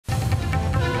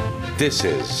This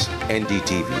is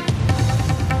NDTV,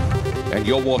 and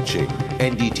you're watching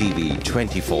NDTV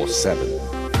 24/7.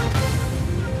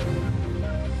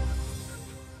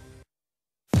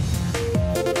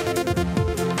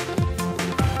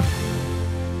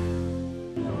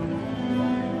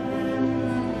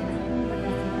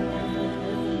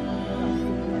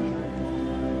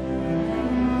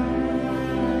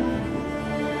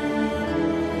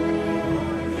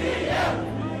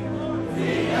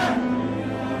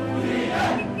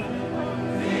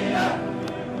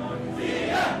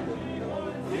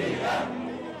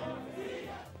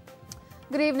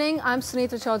 Good evening, I'm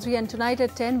Sunita Chaudhary, and tonight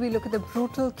at 10 we look at the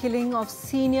brutal killing of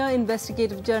senior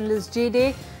investigative journalist J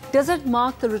Dey. Does it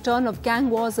mark the return of gang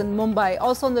wars in Mumbai?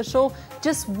 Also on the show,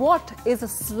 just what is a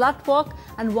slut walk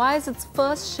and why is its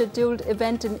first scheduled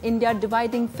event in India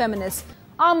dividing feminists?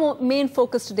 Our main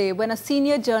focus today, when a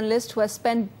senior journalist who has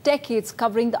spent decades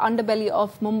covering the underbelly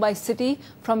of Mumbai city,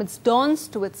 from its dons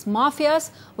to its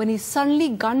mafias, when he's suddenly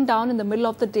gunned down in the middle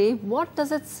of the day, what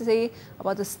does it say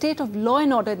about the state of law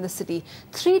and order in the city?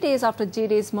 3 days after J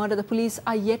Dey's murder, the police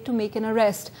are yet to make an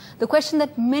arrest. The question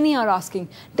that many are asking,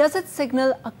 does it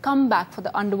signal a comeback for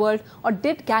the underworld, or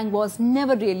did gang wars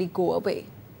never really go away?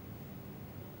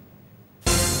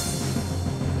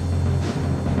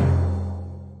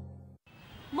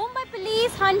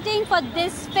 Police hunting for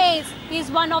this face. He is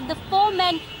one of the 4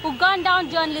 men who gunned down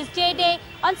journalist J Dey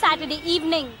on Saturday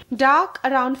evening. Dark,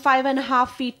 around 5.5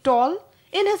 feet tall,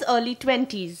 in his early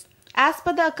 20s. As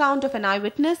per the account of an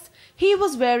eyewitness, he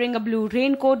was wearing a blue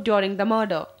raincoat during the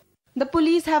murder. The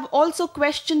police have also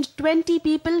questioned 20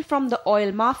 people from the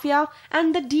oil mafia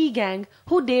and the D gang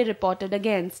who they reported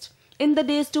against. In the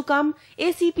days to come,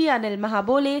 ACP Anil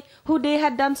Mahabole, who they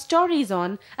had done stories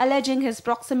on, alleging his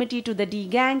proximity to the D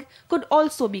gang, could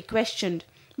also be questioned.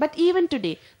 But even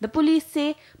today, the police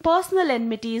say personal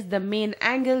enmity is the main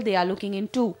angle they are looking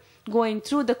into, going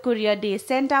through the courier they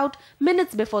sent out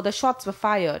minutes before the shots were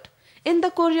fired. In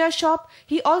the courier shop,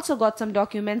 he also got some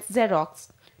documents Xerox.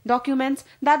 Documents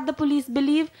that the police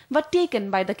believe were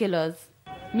taken by the killers.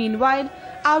 Meanwhile,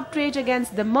 outrage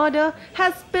against the murder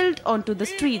has spilled onto the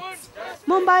streets.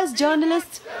 Mumbai's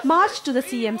journalists marched to the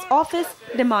CM's office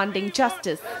demanding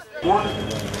justice.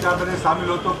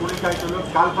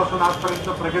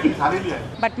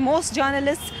 But most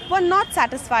journalists were not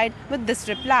satisfied with this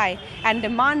reply and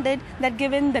demanded that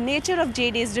given the nature of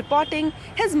J Dey's reporting,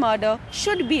 his murder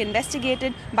should be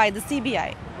investigated by the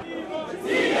CBI.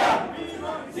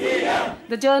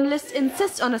 The journalists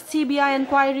insist on a CBI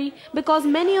inquiry because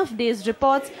many of Dey's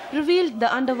reports revealed the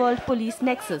underworld police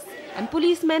nexus, and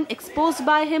policemen exposed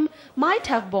by him might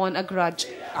have borne a grudge.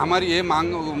 हमारी ये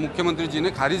मांग मुख्यमंत्री जी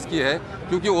ने खारिज की है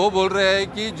क्योंकि वो बोल रहे हैं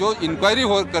कि जो इंक्वायरी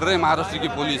कर रहे हैं महाराष्ट्र की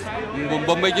पुलिस,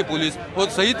 मुंबई की पुलिस, वो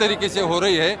सही तरीके से हो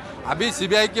रही है. अभी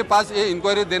सीबीआई के पास ये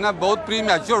इंक्वायरी देना बहुत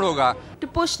प्रीमैच्योर होगा. To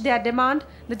push their demand,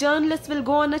 the journalists will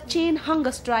go on a chain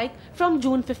hunger strike from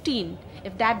June 15.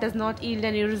 If that does not yield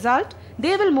any result,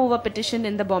 they will move a petition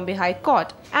in the Bombay High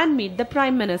Court and meet the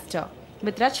Prime Minister.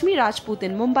 With Rashmi Rajput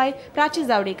in Mumbai, Prachi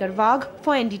Zavdekar Wagh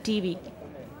for NDTV.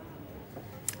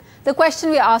 The question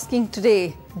we are asking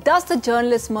today, does the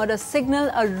journalist murder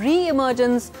signal a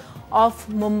re-emergence of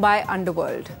Mumbai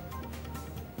underworld?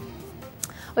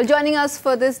 Well, joining us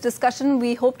for this discussion,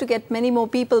 we hope to get many more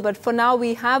people, but for now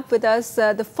we have with us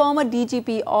the former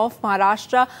DGP of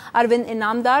Maharashtra, Arvind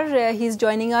Inamdar. He's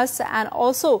joining us, and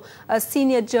also a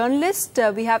senior journalist.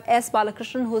 We have S.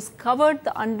 Balakrishnan, who's covered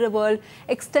the underworld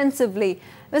extensively.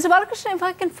 Mr. Balakrishnan, if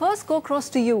I can first go across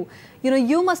to you.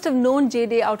 You must have known J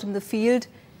Dey out in the field.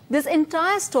 This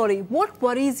entire story, what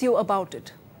worries you about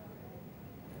it?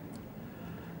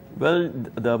 Well,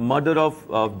 the murder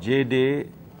of J Dey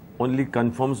only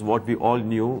confirms what we all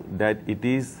knew, that it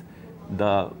is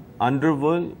the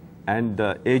underworld and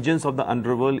the agents of the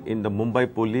underworld in the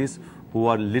Mumbai police who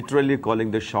are literally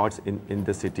calling the shots in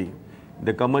the city.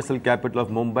 The commercial capital of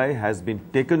Mumbai has been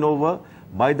taken over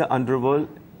by the underworld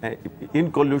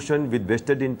in collusion with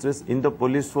vested interests in the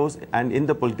police force and in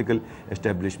the political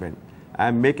establishment. I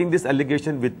am making this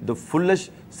allegation with the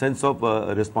fullest sense of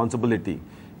responsibility,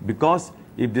 because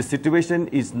if the situation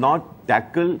is not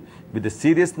tackled with the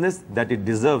seriousness that it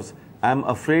deserves, I am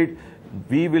afraid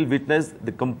we will witness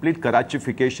the complete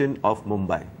Karachification of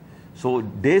Mumbai. So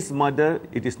Dey's murder,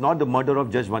 it is not the murder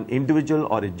of just one individual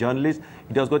or a journalist.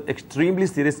 It has got extremely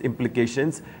serious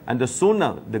implications, and the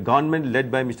sooner the government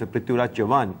led by Mr. Prithviraj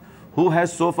Chavan, who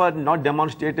has so far not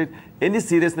demonstrated any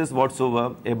seriousness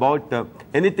whatsoever about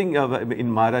anything in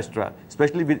Maharashtra,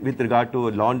 especially with regard to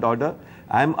law and order,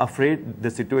 I am afraid the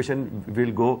situation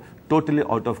will go totally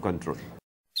out of control.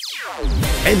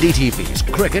 NDTV's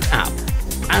cricket app,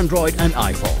 Android and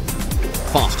iPhone.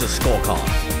 fastest scorecard,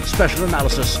 special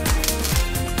analysis,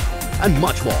 and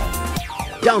much more.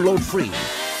 Download free.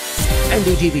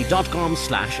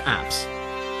 ndtv.com/apps.